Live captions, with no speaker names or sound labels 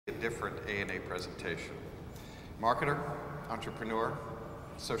different A&A presentation. Marketer, entrepreneur,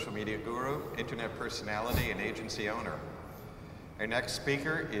 social media guru, internet personality, and agency owner. Our next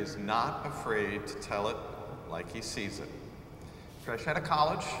speaker is not afraid to tell it like he sees it. Fresh out of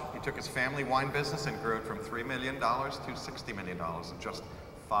college, he took his family wine business and grew it from $3 million to $60 million in just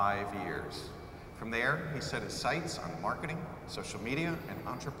 5 years. From there, he set his sights on marketing, social media, and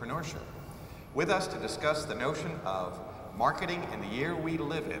entrepreneurship. With us to discuss the notion of marketing in the year we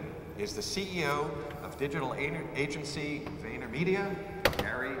live in is the CEO of digital agency VaynerMedia,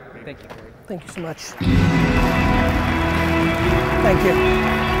 Gary. Thank you, Gary. Thank you so much. Thank you.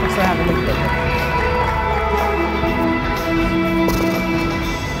 Thanks for having me.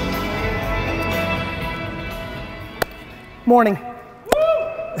 Morning.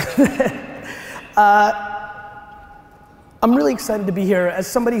 I'm really excited to be here. As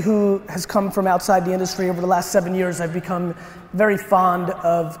somebody who has come from outside the industry over the last 7 years, I've become very fond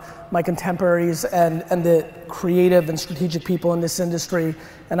of my contemporaries and the creative and strategic people in this industry,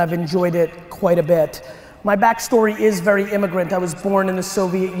 and I've enjoyed it quite a bit. My backstory is very immigrant. I was born in the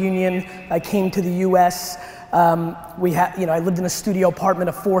Soviet Union. I came to the US. I lived in a studio apartment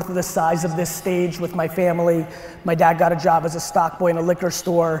a fourth of the size of this stage with my family. My dad got a job as a stock boy in a liquor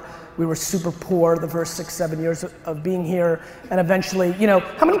store. We were super poor the first 6-7 years of being here. And eventually,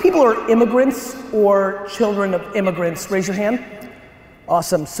 how many people are immigrants or children of immigrants? Raise your hand.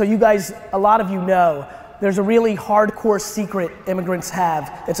 Awesome. So you guys, a lot of you know, there's a really hardcore secret immigrants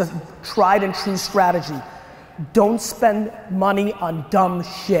have. It's a tried and true strategy. Don't spend money on dumb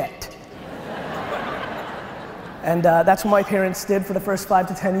shit. And that's what my parents did for the first 5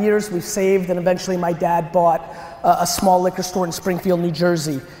 to 10 years. We saved, and eventually my dad bought a small liquor store in Springfield, New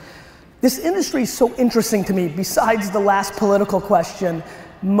Jersey. This industry is so interesting to me. Besides the last political question,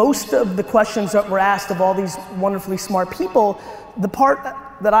 most of the questions that were asked of all these wonderfully smart people, the part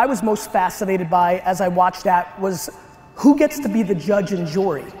that I was most fascinated by as I watched that was who gets to be the judge and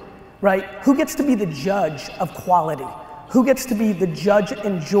jury, right? Who gets to be the judge of quality? Who gets to be the judge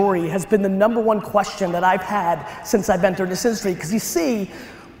and jury has been the number one question that I've had since I've entered this industry. Because you see,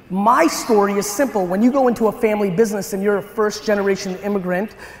 my story is simple. When you go into a family business and you're a first generation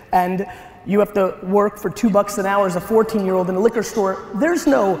immigrant and you have to work for $2 an hour as a 14-year-old in a liquor store, there's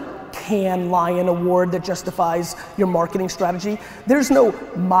no Cannes Lion Award that justifies your marketing strategy. There's no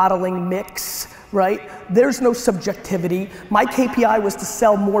modeling mix, right? There's no subjectivity. My KPI was to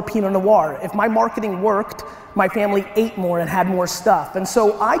sell more Pinot Noir. If my marketing worked, my family ate more and had more stuff. And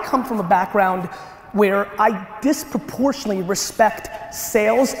so I come from a background where I disproportionately respect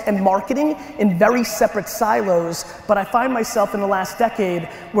sales and marketing in very separate silos, but I find myself in the last decade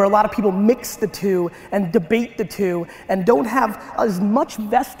where a lot of people mix the two and debate the two and don't have as much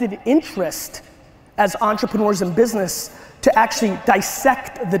vested interest as entrepreneurs in business to actually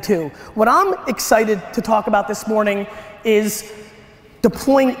dissect the two. What I'm excited to talk about this morning is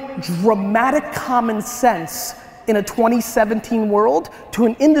deploying dramatic common sense in a 2017 world to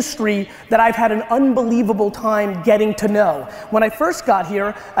an industry that I've had an unbelievable time getting to know. When I first got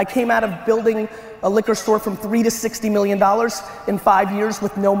here, I came out of building a liquor store from $3 to $60 million in 5 years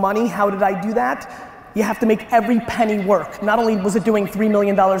with no money. How did I do that? You have to make every penny work. Not only was it doing $3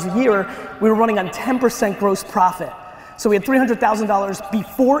 million a year, we were running on 10% gross profit. So we had $300,000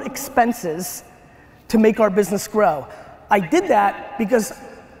 before expenses to make our business grow. I did that because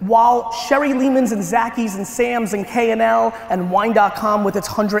while Sherry Lehman's and Zacky's and Sam's and K&L and Wine.com with its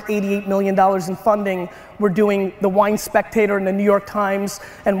 $188 million in funding were doing the Wine Spectator and the New York Times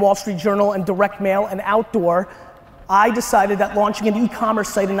and Wall Street Journal and direct mail and outdoor, I decided that launching an e-commerce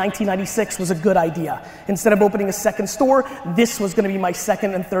site in 1996 was a good idea. Instead of opening a second store, this was gonna be my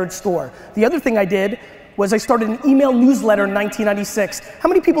second and third store. The other thing I did was I started an email newsletter in 1996. How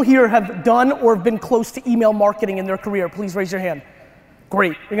many people here have done or have been close to email marketing in their career? Please raise your hand.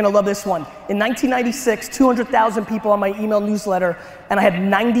 Great, you're gonna love this one. In 1996, 200,000 people on my email newsletter, and I had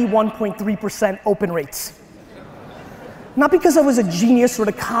 91.3% open rates. Not because I was a genius or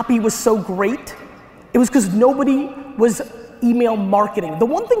the copy was so great, it was because nobody was email marketing. The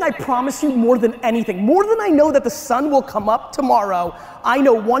one thing I promise you more than anything, more than I know that the sun will come up tomorrow, I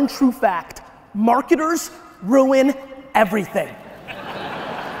know one true fact: marketers ruin everything.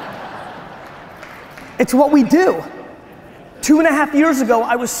 It's what we do. 2.5 years ago,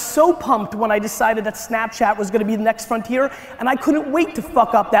 I was so pumped when I decided that Snapchat was gonna be the next frontier, and I couldn't wait to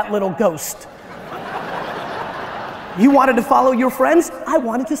fuck up that little ghost. You wanted to follow your friends? I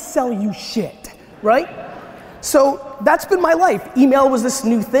wanted to sell you shit, right? So that's been my life. Email was this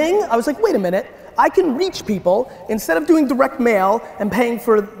new thing. I was like, wait a minute, I can reach people instead of doing direct mail and paying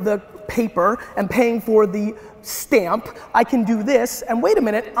for the paper and paying for the stamp, I can do this, and wait a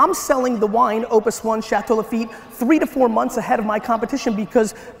minute, I'm selling the wine, Opus 1 Chateau Lafite, 3 to 4 months ahead of my competition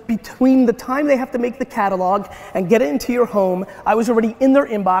because between the time they have to make the catalog and get it into your home, I was already in their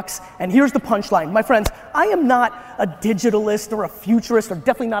inbox, and here's the punchline. My friends, I am not a digitalist or a futurist or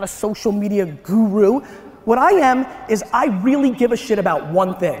definitely not a social media guru. What I am is I really give a shit about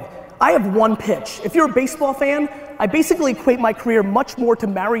one thing. I have one pitch. If you're a baseball fan, I basically equate my career much more to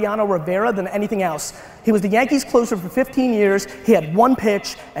Mariano Rivera than anything else. He was the Yankees closer for 15 years, he had one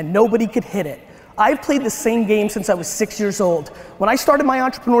pitch, and nobody could hit it. I've played the same game since I was 6 years old. When I started my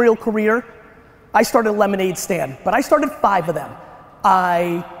entrepreneurial career, I started a lemonade stand, but I started 5 of them.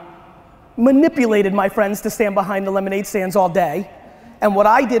 I manipulated my friends to stand behind the lemonade stands all day. And what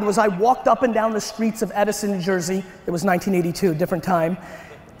I did was I walked up and down the streets of Edison, New Jersey. It was 1982, different time.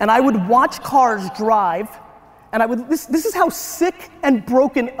 And I would watch cars drive, and this is how sick and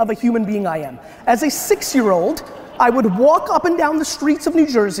broken of a human being I am. As a 6-year-old, I would walk up and down the streets of New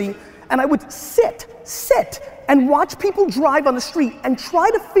Jersey, and I would sit, and watch people drive on the street and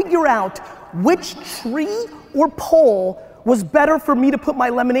try to figure out which tree or pole was better for me to put my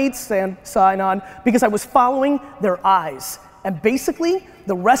lemonade stand sign on because I was following their eyes. And basically,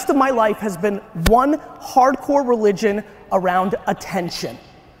 the rest of my life has been one hardcore religion around attention.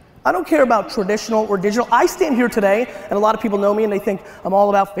 I don't care about traditional or digital. I stand here today, and a lot of people know me and they think I'm all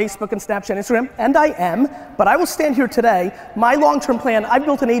about Facebook and Snapchat and Instagram, and I am, but I will stand here today. My long-term plan, I've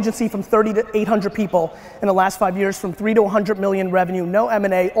built an agency from 30 to 800 people in the last 5 years, from 3 to 100 million revenue, no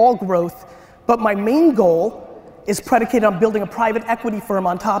M&A, all growth. But my main goal is predicated on building a private equity firm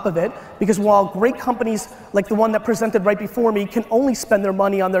on top of it, because while great companies like the one that presented right before me can only spend their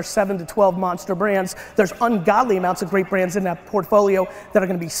money on their 7 to 12 monster brands, there's ungodly amounts of great brands in that portfolio that are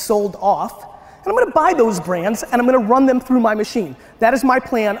gonna be sold off. And I'm gonna buy those brands and I'm gonna run them through my machine. That is my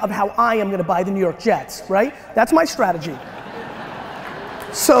plan of how I am gonna buy the New York Jets, right? That's my strategy.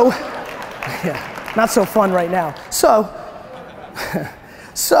 So, yeah, not so fun right now. So,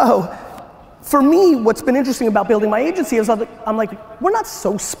 for me, what's been interesting about building my agency is I'm like, we're not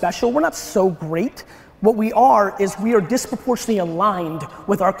so special, we're not so great. What we are is we are disproportionately aligned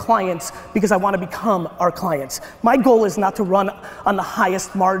with our clients because I want to become our clients. My goal is not to run on the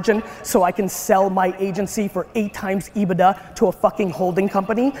highest margin so I can sell my agency for 8 times EBITDA to a fucking holding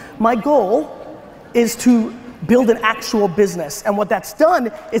company. My goal is to build an actual business. And what that's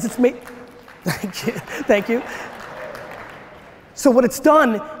done is it's made, thank you. So what it's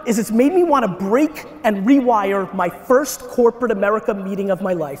done is it's made me want to break and rewire my first corporate America meeting of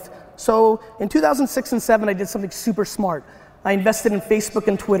my life. So in 2006 and 2007, I did something super smart. I invested in Facebook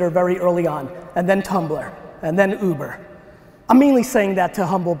and Twitter very early on, and then Tumblr, and then Uber. I'm mainly saying that to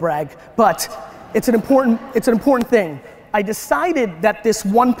humble brag, but it's an important thing. I decided that this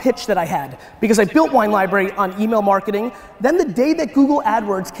one pitch that I had, because I built Wine Library on email marketing, then the day that Google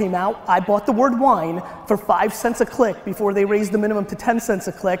AdWords came out, I bought the word wine for 5 cents a click before they raised the minimum to 10 cents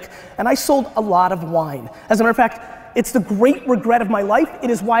a click, and I sold a lot of wine. As a matter of fact, it's the great regret of my life. It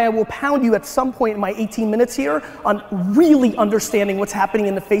is why I will pound you at some point in my 18 minutes here on really understanding what's happening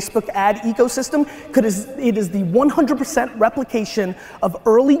in the Facebook ad ecosystem, because it is the 100% replication of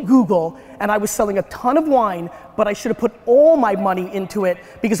early Google, and I was selling a ton of wine, but I should have put all my money into it,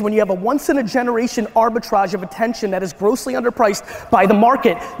 because when you have a once-in-a-generation arbitrage of attention that is grossly underpriced by the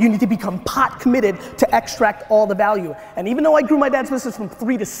market, you need to become pot committed to extract all the value. And even though I grew my dad's business from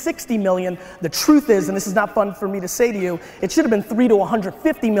 3 to 60 million, the truth is, and this is not fun for me to say to you, it should have been 3 to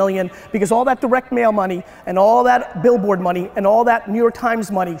 150 million, because all that direct mail money and all that billboard money and all that New York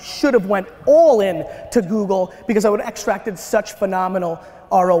Times money should have went all in to Google, because I would have extracted such phenomenal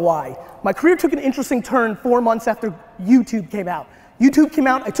ROI. My career took an interesting turn 4 months after YouTube came out. YouTube came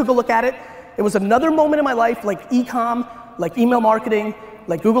out, I took a look at it. It was another moment in my life, like e-com, like email marketing,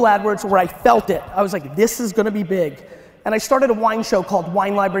 like Google AdWords, where I felt it. I was like, this is gonna be big. And I started a wine show called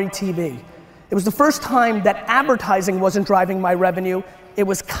Wine Library TV. It was the first time that advertising wasn't driving my revenue, it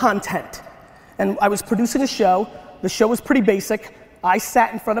was content. And I was producing a show. The show was pretty basic. I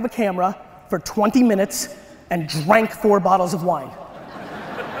sat in front of a camera for 20 minutes and drank 4 bottles of wine.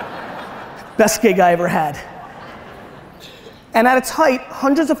 Best gig I ever had. And at its height,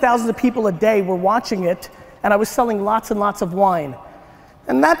 hundreds of thousands of people a day were watching it, and I was selling lots and lots of wine.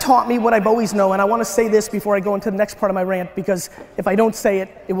 And that taught me what I've always known, and I want to say this before I go into the next part of my rant, because if I don't say it,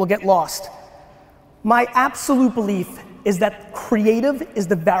 it will get lost. My absolute belief is that creative is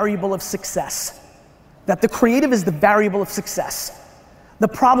the variable of success. That the creative is the variable of success. The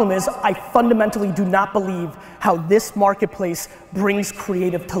problem is, I fundamentally do not believe how this marketplace brings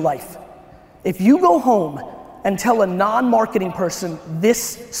creative to life. If you go home and tell a non-marketing person this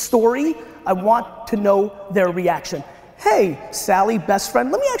story, I want to know their reaction. Hey, Sally, best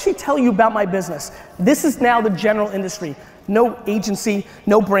friend, let me actually tell you about my business. This is now the general industry. No agency,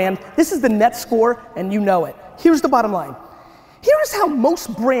 no brand. This is the net score, and you know it. Here's the bottom line. Here is how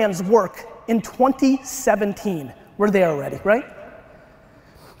most brands work in 2017. We're there already, right?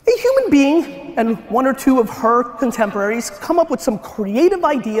 A human being and one or two of her contemporaries come up with some creative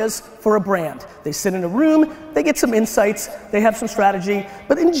ideas for a brand. They sit in a room, they get some insights, they have some strategy,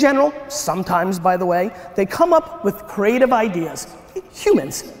 but in general, sometimes by the way, they come up with creative ideas.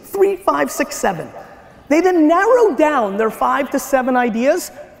 Humans, 3, 5, 6, 7. They then narrow down their 5 to 7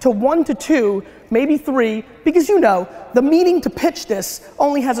 ideas to 1 to 2, maybe 3, because you know, the meeting to pitch this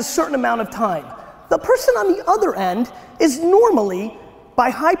only has a certain amount of time. The person on the other end is normally, by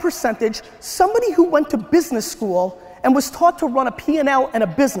high percentage, somebody who went to business school and was taught to run a P&L and a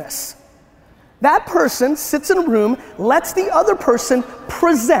business. That person sits in a room, lets the other person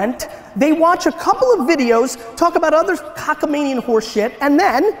present, they watch a couple of videos, talk about other cockamanian horse shit, and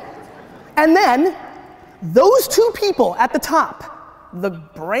then those two people at the top, the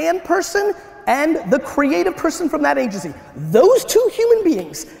brand person and the creative person from that agency, those two human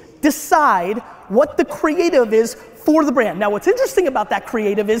beings decide what the creative is for the brand. Now what's interesting about that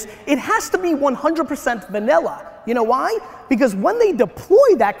creative is it has to be 100% vanilla. You know why? Because when they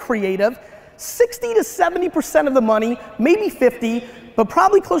deploy that creative, 60 to 70% of the money, maybe 50, but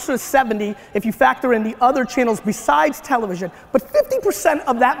probably closer to 70 if you factor in the other channels besides television, but 50%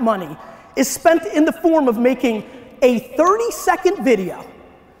 of that money is spent in the form of making a 30-second video.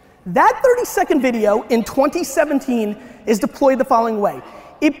 That 30-second video in 2017 is deployed the following way.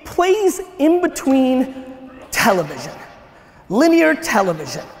 It plays in between television, linear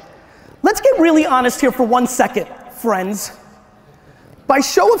television. Let's get really honest here for 1 second, friends. By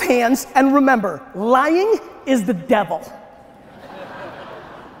show of hands, and remember, lying is the devil.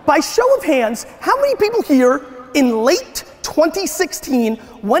 By show of hands, how many people here in late 2016,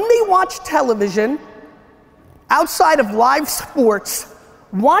 when they watch television outside of live sports,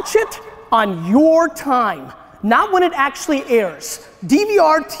 watch it on your time, not when it actually airs?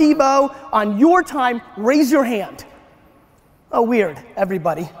 DVR, TiVo, on your time, raise your hand. Oh, weird,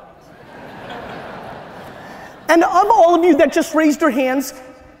 everybody. And of all of you that just raised your hands,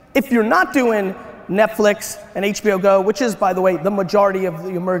 if you're not doing Netflix and HBO Go, which is, by the way, the majority of the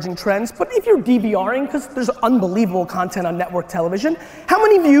emerging trends, but if you're DVRing, because there's unbelievable content on network television, how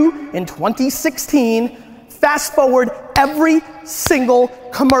many of you in 2016 fast forward every single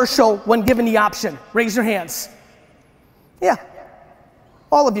commercial when given the option? Raise your hands. Yeah.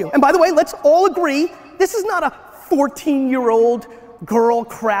 All of you. And by the way, let's all agree, this is not a 14-year-old girl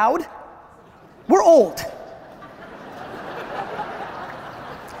crowd. We're old.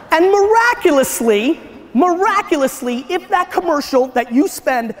 And miraculously, if that commercial that you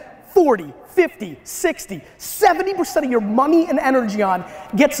spend 40, 50, 60, 70% of your money and energy on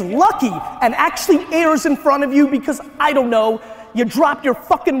gets lucky and actually airs in front of you because, I don't know, you dropped your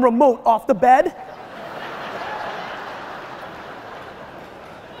fucking remote off the bed.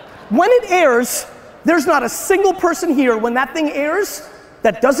 When it airs, there's not a single person here when that thing airs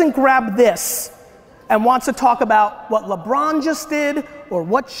that doesn't grab this and wants to talk about what LeBron just did or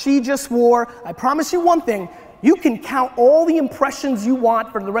what she just wore. I promise you one thing, you can count all the impressions you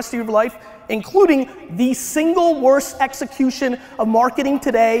want for the rest of your life, including the single worst execution of marketing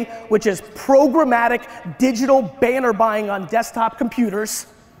today, which is programmatic digital banner buying on desktop computers.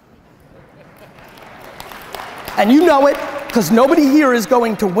 And you know it, because nobody here is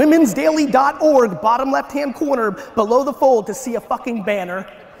going to womensdaily.org, bottom left-hand corner, below the fold to see a fucking banner.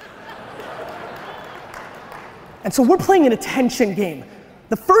 And so we're playing an attention game.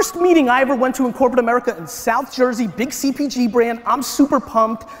 The first meeting I ever went to in corporate America in South Jersey, big CPG brand, I'm super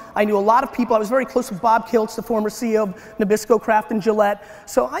pumped. I knew a lot of people. I was very close with Bob Kiltz, the former CEO of Nabisco, Kraft, and Gillette.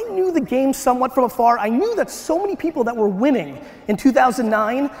 So I knew the game somewhat from afar. I knew that so many people that were winning in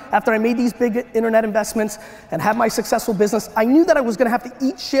 2009, after I made these big internet investments and had my successful business, I knew that I was gonna have to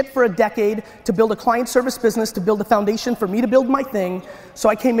eat shit for a decade to build a client service business, to build a foundation for me to build my thing. So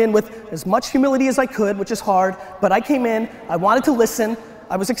I came in with as much humility as I could, which is hard, but I came in, I wanted to listen,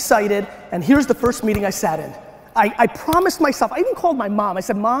 I was excited, and here's the first meeting I sat in. I promised myself, I even called my mom. I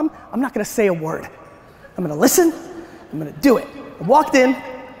said, Mom, I'm not gonna say a word. I'm gonna listen, I'm gonna do it. I walked in,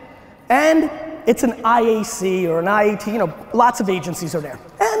 and it's an IAC or an IAT, you know, lots of agencies are there.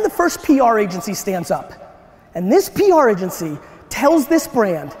 And the first PR agency stands up. And this PR agency tells this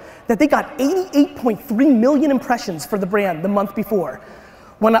brand that they got 88.3 million impressions for the brand the month before.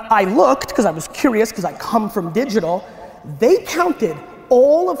 When I looked, because I was curious, because I come from digital, they counted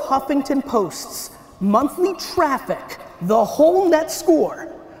all of Huffington Post's monthly traffic, the whole net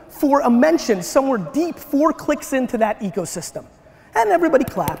score, for a mention somewhere deep 4 clicks into that ecosystem. And everybody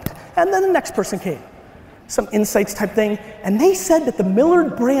clapped. And then the next person came. Some insights type thing. And they said that the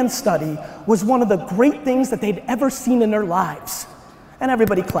Millard brand study was one of the great things that they'd ever seen in their lives. And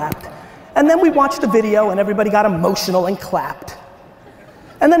everybody clapped. And then we watched the video and everybody got emotional and clapped.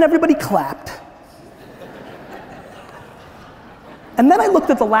 And then everybody clapped. And then I looked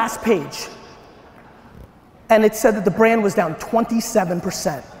at the last page and it said that the brand was down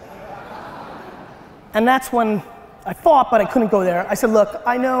 27%. And that's when I fought, but I couldn't go there. I said, look,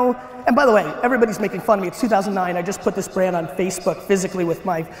 I know, and by the way, everybody's making fun of me. It's 2009, I just put this brand on Facebook physically with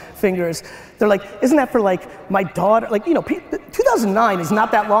my fingers. They're like, isn't that for like my daughter? Like, you know, 2009 is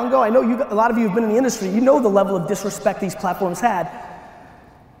not that long ago. I know a lot of you have been in the industry. You know the level of disrespect these platforms had.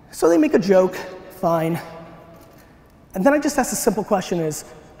 So they make a joke, fine. And then I just asked a simple question is,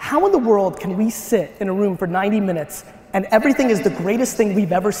 how in the world can we sit in a room for 90 minutes and everything is the greatest thing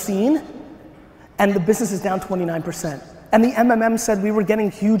we've ever seen and the business is down 29%? And the MMM said we were getting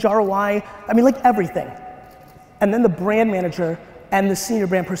huge ROI, I mean like everything. And then the brand manager and the senior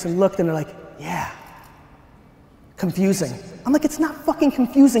brand person looked and they're like, yeah, confusing. I'm like, it's not fucking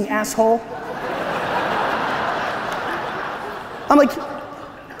confusing, asshole. I'm like,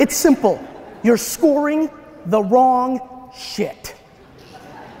 it's simple. You're scoring the wrong shit.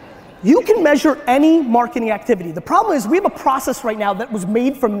 You can measure any marketing activity. The problem is we have a process right now that was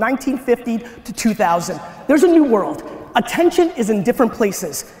made from 1950 to 2000. There's a new world. Attention is in different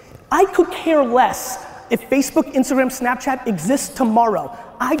places. I could care less if Facebook, Instagram, Snapchat exists tomorrow.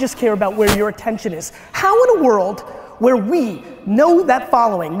 I just care about where your attention is. How in a world where we know that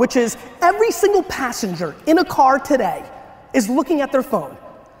following, which is every single passenger in a car today is looking at their phone.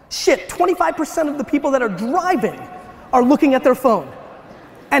 Shit, 25% of the people that are driving are looking at their phone.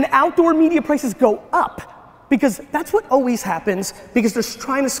 And outdoor media prices go up because that's what always happens because they're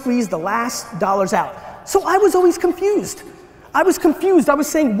trying to squeeze the last dollars out. So I was always confused. I was confused. I was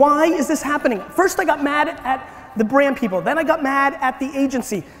saying, why is this happening? First I got mad at the brand people. Then I got mad at the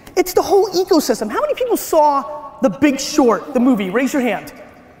agency. It's the whole ecosystem. How many people saw The Big Short, the movie? Raise your hand.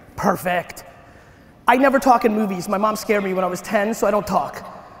 Perfect. I never talk in movies. My mom scared me when I was 10, so I don't talk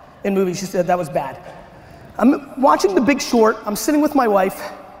in movies. She said that was bad. I'm watching The Big Short. I'm sitting with my wife.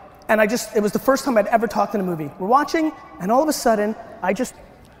 And it was the first time I'd ever talked in a movie. We're watching, and all of a sudden, I just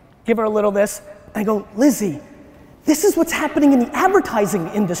give her a little this, and I go, Lizzie, this is what's happening in the advertising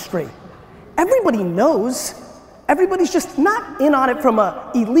industry. Everybody knows. Everybody's just not in on it from an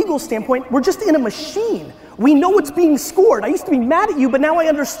illegal standpoint. We're just in a machine. We know what's being scored. I used to be mad at you, but now I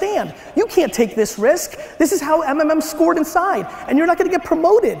understand. You can't take this risk. This is how MMM scored inside, and you're not gonna get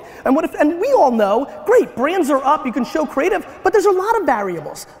promoted. And we all know, great, brands are up, you can show creative, but there's a lot of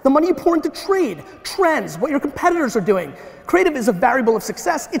variables. The money you pour into trade, trends, what your competitors are doing. Creative is a variable of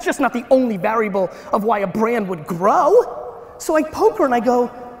success. It's just not the only variable of why a brand would grow. So I poke her and I go,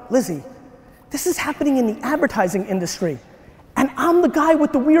 Lizzie, this is happening in the advertising industry, and I'm the guy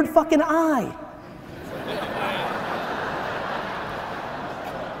with the weird fucking eye.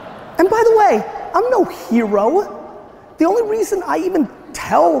 And by the way, I'm no hero. The only reason I even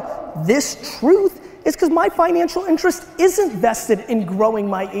tell this truth is because my financial interest isn't vested in growing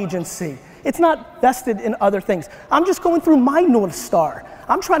my agency. It's not vested in other things. I'm just going through my North Star.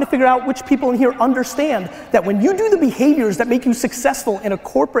 I'm trying to figure out which people in here understand that when you do the behaviors that make you successful in a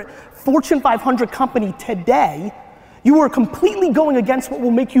corporate Fortune 500 company today, you are completely going against what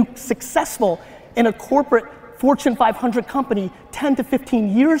will make you successful in a corporate Fortune 500 company 10 to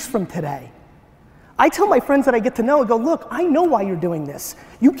 15 years from today. I tell my friends that I get to know, I go, look, I know why you're doing this.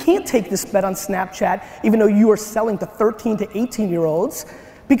 You can't take this bet on Snapchat, even though you are selling to 13 to 18-year-olds,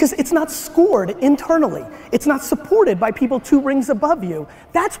 because it's not scored internally. It's not supported by people 2 rings above you.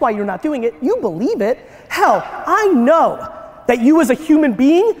 That's why you're not doing it. You believe it. Hell, I know that you as a human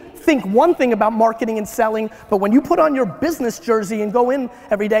being think one thing about marketing and selling, but when you put on your business jersey and go in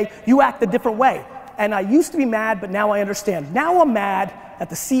every day, you act a different way. And I used to be mad, but now I understand. Now I'm mad at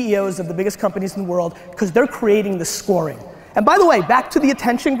the CEOs of the biggest companies in the world because they're creating the scoring. And by the way, back to the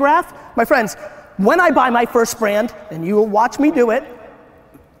attention graph, my friends, when I buy my first brand, and you will watch me do it,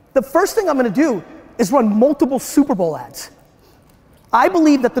 the first thing I'm gonna do is run multiple Super Bowl ads. I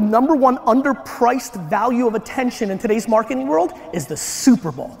believe that the #1 underpriced value of attention in today's marketing world is the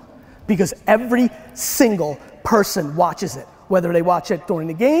Super Bowl, because every single person watches it, whether they watch it during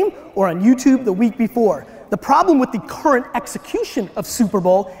the game or on YouTube the week before. The problem with the current execution of Super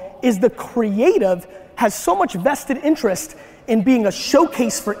Bowl is the creative has so much vested interest in being a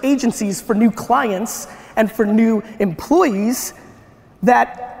showcase for agencies, for new clients, and for new employees,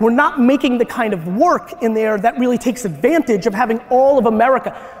 that we're not making the kind of work in there that really takes advantage of having all of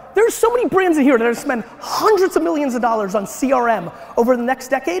America. There's so many brands in here that are gonna spend hundreds of millions of dollars on CRM over the next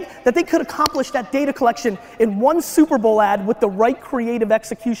decade that they could accomplish that data collection in one Super Bowl ad with the right creative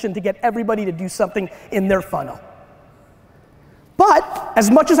execution to get everybody to do something in their funnel. But as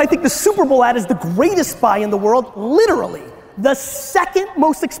much as I think the Super Bowl ad is the greatest buy in the world, literally, the second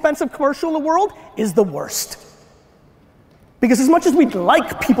most expensive commercial in the world is the worst. Because as much as we'd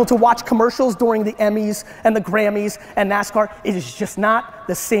like people to watch commercials during the Emmys and the Grammys and NASCAR, it is just not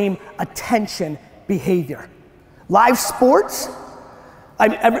the same attention behavior. Live sports,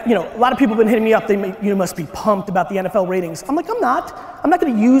 a lot of people have been hitting me up, you must be pumped about the NFL ratings. I'm like, I'm not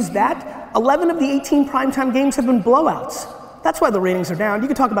gonna use that. 11 of the 18 primetime games have been blowouts. That's why the ratings are down. You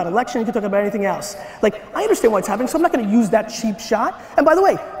can talk about election, you can talk about anything else. Like, I understand why it's happening, so I'm not gonna use that cheap shot. And by the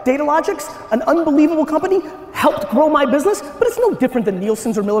way, Datalogic's an unbelievable company, helped grow my business, but it's no different than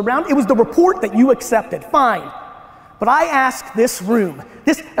Nielsen's or Miller Brown. It was the report that you accepted, fine. But I ask this room,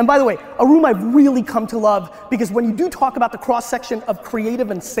 and by the way, a room I've really come to love, because when you do talk about the cross-section of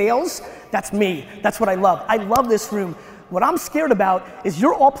creative and sales, that's me, that's what I love. I love this room. What I'm scared about is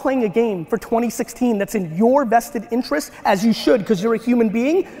you're all playing a game for 2016 that's in your vested interest, as you should, because you're a human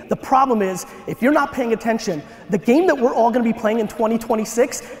being. The problem is, if you're not paying attention, the game that we're all gonna be playing in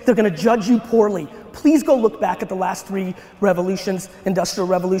 2026, they're gonna judge you poorly. Please go look back at the last 3 revolutions, industrial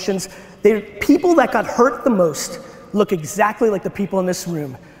revolutions. The people that got hurt the most look exactly like the people in this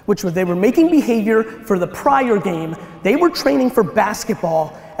room, which were they were making behavior for the prior game, they were training for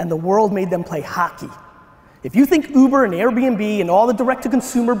basketball, and the world made them play hockey. If you think Uber and Airbnb and all the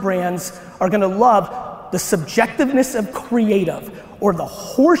direct-to-consumer brands are gonna love the subjectiveness of creative or the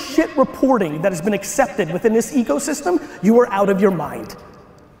horseshit reporting that has been accepted within this ecosystem, you are out of your mind.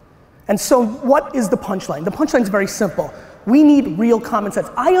 And so what is the punchline? The punchline is very simple. We need real common sense.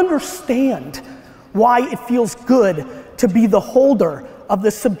 I understand why it feels good to be the holder of the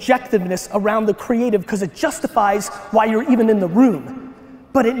subjectiveness around the creative, because it justifies why you're even in the room.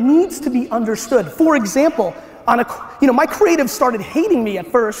 But it needs to be understood. For example, my creatives started hating me at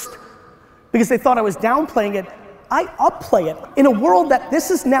first because they thought I was downplaying it. I upplay it. In a world that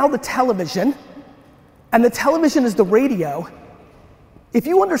this is now the television, and the television is the radio, if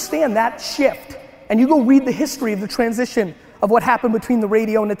you understand that shift, and you go read the history of the transition of what happened between the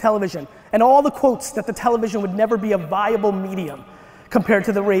radio and the television, and all the quotes that the television would never be a viable medium compared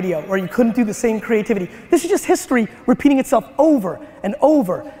to the radio, or you couldn't do the same creativity. This is just history repeating itself over and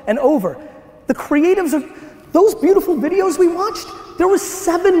over and over. The creatives of those beautiful videos we watched, there was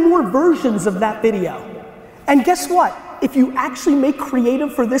 7 more versions of that video. And guess what? If you actually make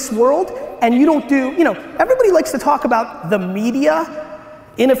creative for this world, and you don't do, everybody likes to talk about the media,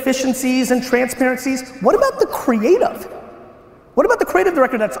 inefficiencies and transparencies. What about the creative? What about the creative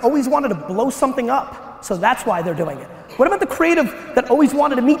director that's always wanted to blow something up? So that's why they're doing it. What about the creative that always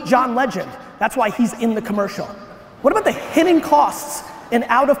wanted to meet John Legend? That's why he's in the commercial. What about the hidden costs and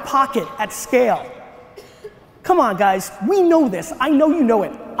out of pocket at scale? Come on guys, we know this. I know you know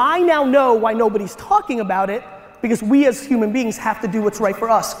it. I now know why nobody's talking about it, because we as human beings have to do what's right for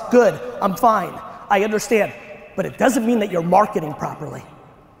us. Good, I'm fine, I understand. But it doesn't mean that you're marketing properly.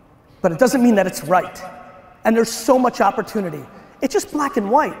 But it doesn't mean that it's right. And there's so much opportunity. It's just black and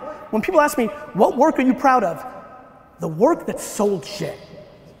white. When people ask me, what work are you proud of? The work that sold shit.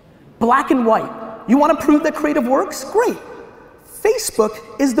 Black and white. You want to prove that creative works? Great. Facebook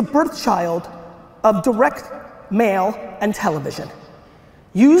is the birth child of direct mail and television.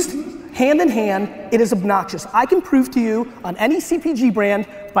 Used hand in hand, it is obnoxious. I can prove to you on any CPG brand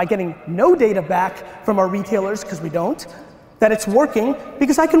by getting no data back from our retailers, because we don't, that it's working,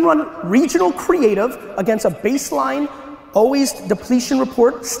 because I can run regional creative against a baseline, always depletion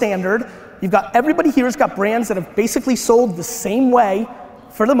report standard. You've got, everybody here has got brands that have basically sold the same way,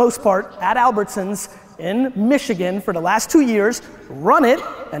 for the most part, at Albertsons in Michigan for the last 2 years. Run it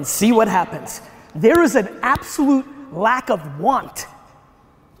and see what happens. There is an absolute lack of want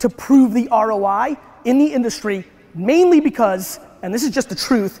to prove the ROI in the industry, mainly because, and this is just the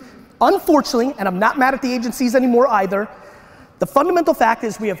truth, unfortunately, and I'm not mad at the agencies anymore either, the fundamental fact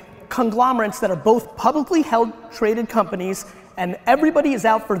is we have conglomerates that are both publicly held traded companies, and everybody is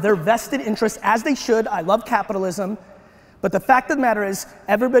out for their vested interests, as they should. I love capitalism, but the fact of the matter is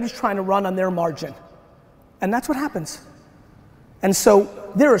everybody's trying to run on their margin. And that's what happens. And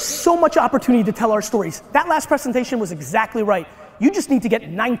so there is so much opportunity to tell our stories. That last presentation was exactly right. You just need to get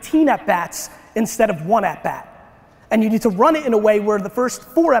 19 at-bats instead of 1 at-bat. And you need to run it in a way where the first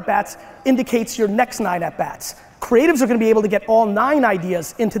 4 at-bats indicates your next 9 at-bats. Creatives are gonna be able to get all 9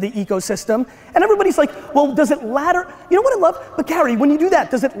 ideas into the ecosystem, and everybody's like, well, does it ladder? You know what I love? But Gary, when you do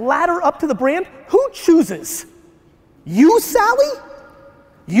that, does it ladder up to the brand? Who chooses? You, Sally?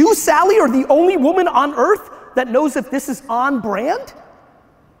 You, Sally, are the only woman on earth that knows if this is on brand?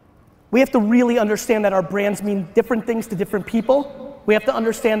 We have to really understand that our brands mean different things to different people. We have to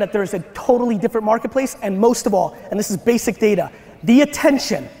understand that there's a totally different marketplace, and most of all, and this is basic data, the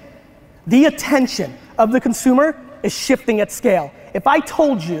attention of the consumer is shifting at scale. If I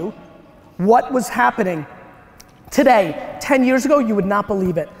told you what was happening today, 10 years ago, you would not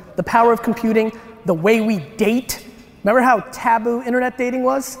believe it. The power of computing, the way we date. Remember how taboo internet dating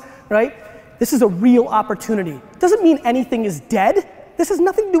was, right? This is a real opportunity. Doesn't mean anything is dead. This has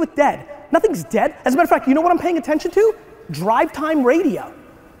nothing to do with dead. Nothing's dead. As a matter of fact, you know what I'm paying attention to? Drive time radio.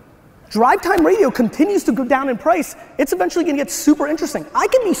 Drive time radio continues to go down in price. It's eventually gonna get super interesting. I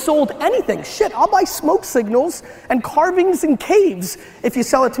can be sold anything. Shit, I'll buy smoke signals and carvings in caves if you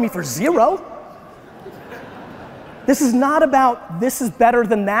sell it to me for $0. This is not about this is better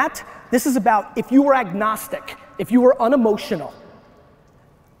than that. This is about if you were agnostic, if you were unemotional,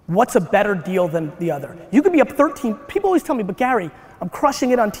 what's a better deal than the other? You could be up 13, people always tell me, but Gary, I'm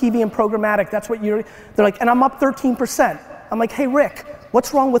crushing it on TV and programmatic, that's what they're like, and I'm up 13%. I'm like, hey Rick,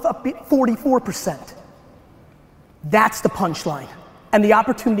 what's wrong with up 44%? That's the punchline. And the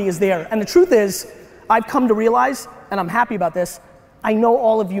opportunity is there. And the truth is, I've come to realize, and I'm happy about this, I know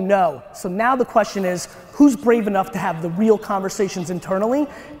all of you know. So now the question is, who's brave enough to have the real conversations internally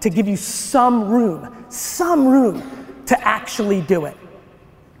to give you some room to actually do it?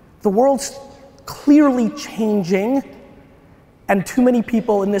 The world's clearly changing, and too many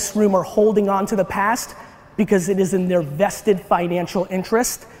people in this room are holding on to the past because it is in their vested financial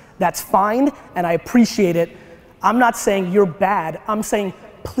interest. That's fine, and I appreciate it. I'm not saying you're bad. I'm saying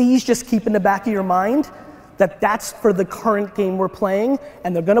please just keep in the back of your mind that that's for the current game we're playing,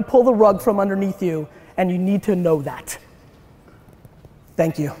 and they're gonna pull the rug from underneath you, and you need to know that.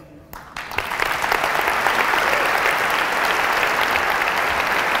 Thank you.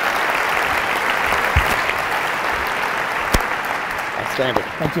 Outstanding.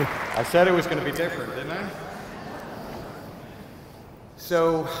 Thank you. I said it was going to be different, didn't I?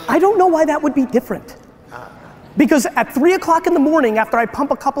 So I don't know why that would be different. Because at 3 o'clock in the morning, after I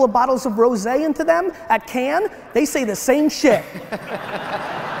pump a couple of bottles of rosé into them at Cannes, they say the same shit.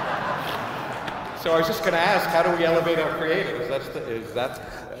 So I was just going to ask, how do we elevate our creative?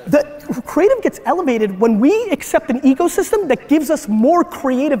 The creative gets elevated when we accept an ecosystem that gives us more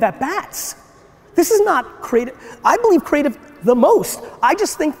creative at bats. This is not creative. I believe creative the most. I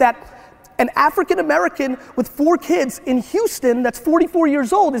just think that an African American with 4 kids in Houston that's 44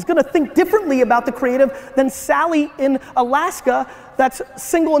 years old is gonna think differently about the creative than Sally in Alaska that's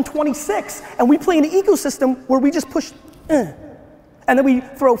single and 26. And we play in an ecosystem where we just push, and then we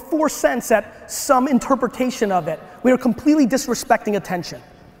throw 4 cents at some interpretation of it. We are completely disrespecting attention.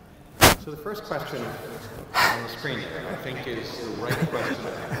 So the first question on the screen, I think, is the right question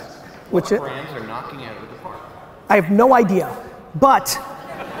to ask. What brands are knocking out of the park? I have no idea, but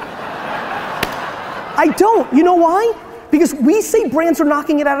I don't. You know why? Because we say brands are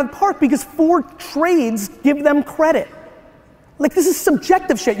knocking it out of the park because 4 trades give them credit. Like, this is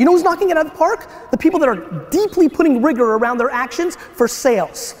subjective shit. You know who's knocking it out of the park? The people that are deeply putting rigor around their actions for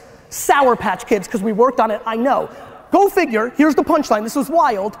sales. Sour Patch Kids, because we worked on it, I know. Go figure, here's the punchline, this was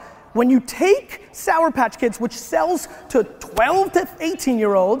wild. When you take Sour Patch Kids, which sells to 12 to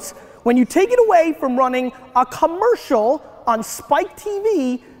 18-year-olds, when you take it away from running a commercial on Spike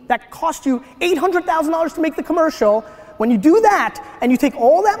TV that cost you $800,000 to make the commercial, when you do that and you take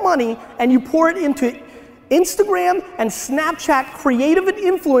all that money and you pour it into Instagram and Snapchat creative and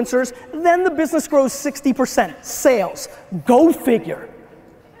influencers, then the business grows 60%. Sales. Go figure.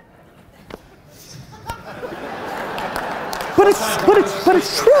 But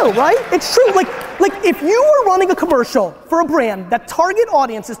it's true, right? It's true. Like if you were running a commercial for a brand that target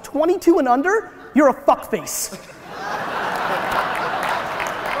audience is 22 and under, you're a fuckface.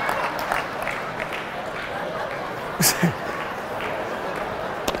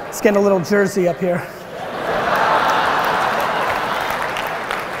 It's getting a little Jersey up here.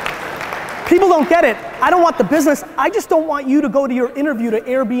 People don't get it. I don't want the business. I just don't want you to go to your interview to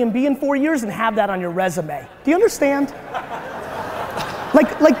Airbnb in 4 years and have that on your resume. Do you understand?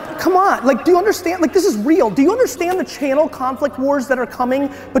 Like, come on. Like, do you understand? Like, this is real. Do you understand the channel conflict wars that are coming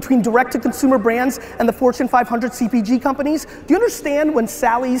between direct-to-consumer brands and the Fortune 500 CPG companies? Do you understand when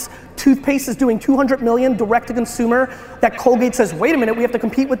Sally's toothpaste is doing 200 million direct-to-consumer that Colgate says, wait a minute, we have to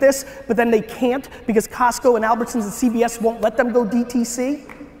compete with this, but then they can't because Costco and Albertsons and CVS won't let them go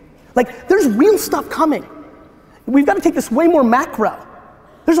DTC? Like, there's real stuff coming. We've got to take this way more macro.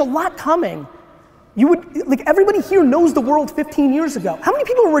 There's a lot coming. Like, everybody here knows the world 15 years ago. How many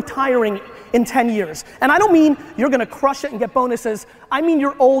people are retiring in 10 years. And I don't mean you're gonna crush it and get bonuses. I mean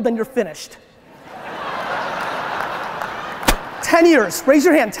you're old and you're finished. 10 years, raise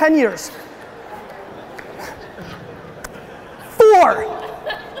your hand, 10 years. 4.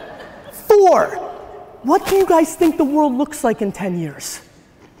 What do you guys think the world looks like in 10 years?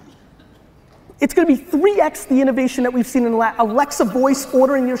 It's gonna be 3x the innovation that we've seen in Alexa voice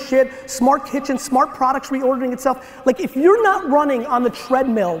ordering your shit, smart kitchen, smart products reordering itself. Like if you're not running on the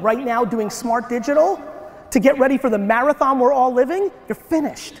treadmill right now doing smart digital to get ready for the marathon we're all living, you're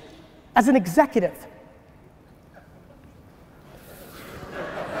finished as an executive.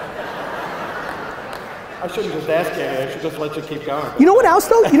 I shouldn't just ask you, I should just let you keep going. You know what else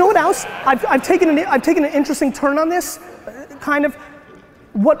though? You know what else? I've taken an interesting turn on this, kind of.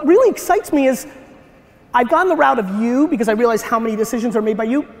 What really excites me is I've gone the route of you because I realize how many decisions are made by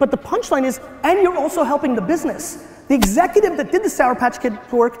you, but the punchline is, and you're also helping the business. The executive that did the Sour Patch Kid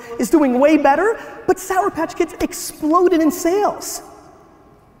work is doing way better, but Sour Patch Kids exploded in sales.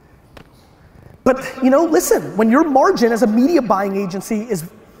 But listen, when your margin as a media buying agency is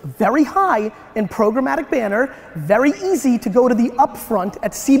very high in programmatic banner, very easy to go to the upfront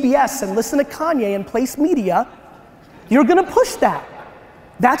at CBS and listen to Kanye and place media, you're gonna push that.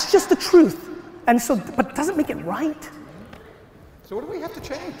 That's just the truth. And so, but it doesn't make it right. So what do we have to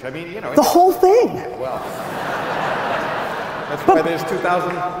change? I mean, the whole thing. Well, that's why there's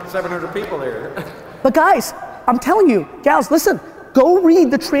 2,700 people here. But guys, I'm telling you, gals, listen, go read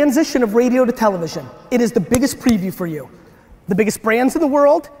the transition of radio to television. It is the biggest preview for you. The biggest brands in the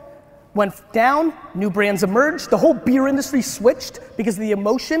world went down, new brands emerged, the whole beer industry switched because of the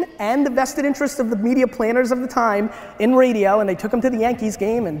emotion and the vested interest of the media planners of the time in radio, and they took them to the Yankees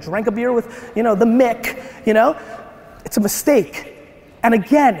game and drank a beer with, the Mick, It's a mistake. And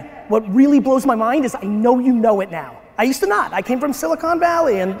again, what really blows my mind is I know you know it now. I used to not. I came from Silicon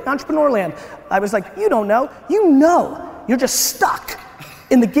Valley and entrepreneur land. I was like, you don't know. You know. You're just stuck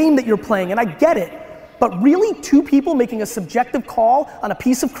in the game that you're playing, and I get it. But really, two people making a subjective call on a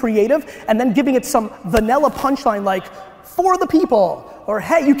piece of creative and then giving it some vanilla punchline like, for the people, or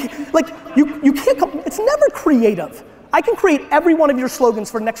hey, you can't come, it's never creative. I can create every one of your slogans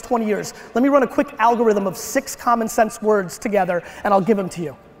for the next 20 years. Let me run a quick algorithm of 6 common sense words together and I'll give them to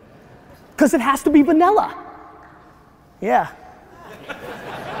you. Because it has to be vanilla. Yeah.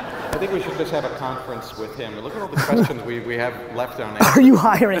 I think we should just have a conference with him. Look at all the questions we have left on it. Are you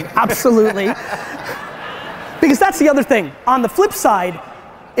hiring? Absolutely. Because that's the other thing. On the flip side,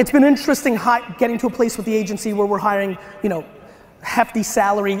 it's been interesting getting to a place with the agency where we're hiring, hefty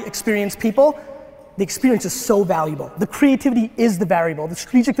salary, experienced people. The experience is so valuable. The creativity is the variable. The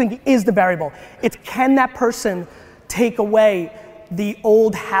strategic thinking is the variable. It's can that person take away the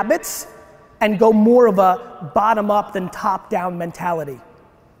old habits and go more of a bottom up than top down mentality,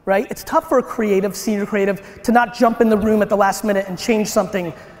 right? It's tough for a creative, senior creative, to not jump in the room at the last minute and change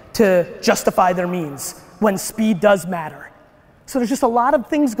something to justify their means when speed does matter. So there's just a lot of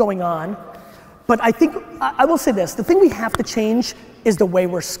things going on, but I think, I will say this, the thing we have to change is the way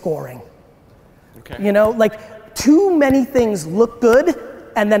we're scoring. Okay. Too many things look good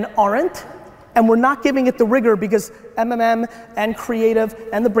and then aren't, and we're not giving it the rigor because MMM and creative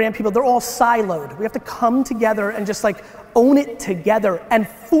and the brand people, they're all siloed. We have to come together and just own it together and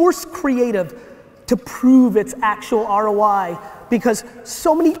force creative to prove its actual ROI, because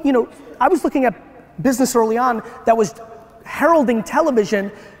so many, I was looking at business early on that was heralding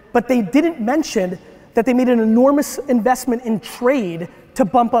television, but they didn't mention that they made an enormous investment in trade to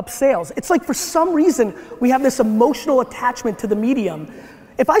bump up sales. It's like for some reason we have this emotional attachment to the medium.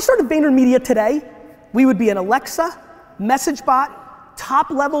 If I started VaynerMedia today, we would be an Alexa, message bot, top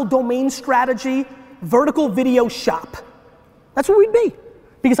level domain strategy, vertical video shop. That's what we'd be.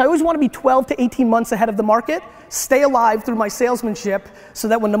 Because I always want to be 12 to 18 months ahead of the market, stay alive through my salesmanship so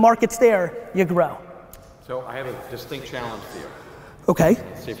that when the market's there, you grow. So I have a distinct challenge for you. Okay.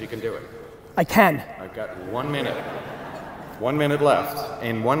 See if you can do it. I can. I've got 1 minute. 1 minute left.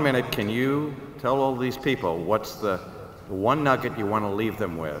 In 1 minute, can you tell all these people what's the one nugget you want to leave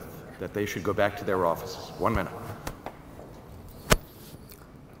them with that they should go back to their offices? 1 minute.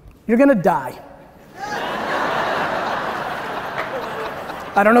 You're gonna die.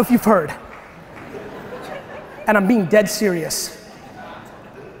 I don't know if you've heard, and I'm being dead serious.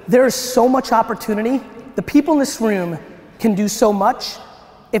 There is so much opportunity. The people in this room can do so much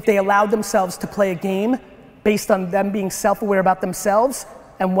if they allow themselves to play a game based on them being self-aware about themselves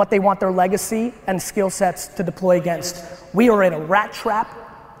and what they want their legacy and skill sets to deploy against. We are in a rat trap.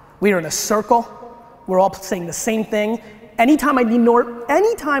 We are in a circle. We're all saying the same thing. Anytime I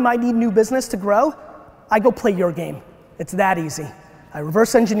need new business to grow, I go play your game. It's that easy. I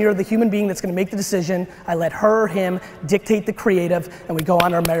reverse engineer the human being that's gonna make the decision. I let her or him dictate the creative, and we go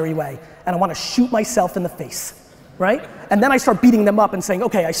on our merry way. And I wanna shoot myself in the face, right? And then I start beating them up and saying,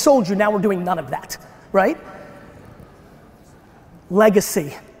 okay, I sold you, now we're doing none of that, right?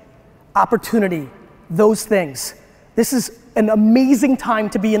 Legacy, opportunity, those things. This is an amazing time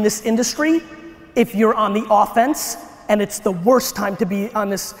to be in this industry if you're on the offense, and it's the worst time to be in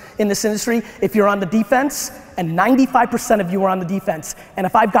this industry if you're on the defense, and 95% of you are on the defense. And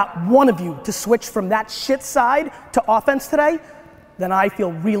if I've got one of you to switch from that shit side to offense today, then I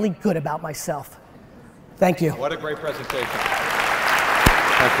feel really good about myself. Thank you. What a great presentation.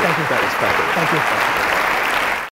 Thank you. That was fabulous. Thank you.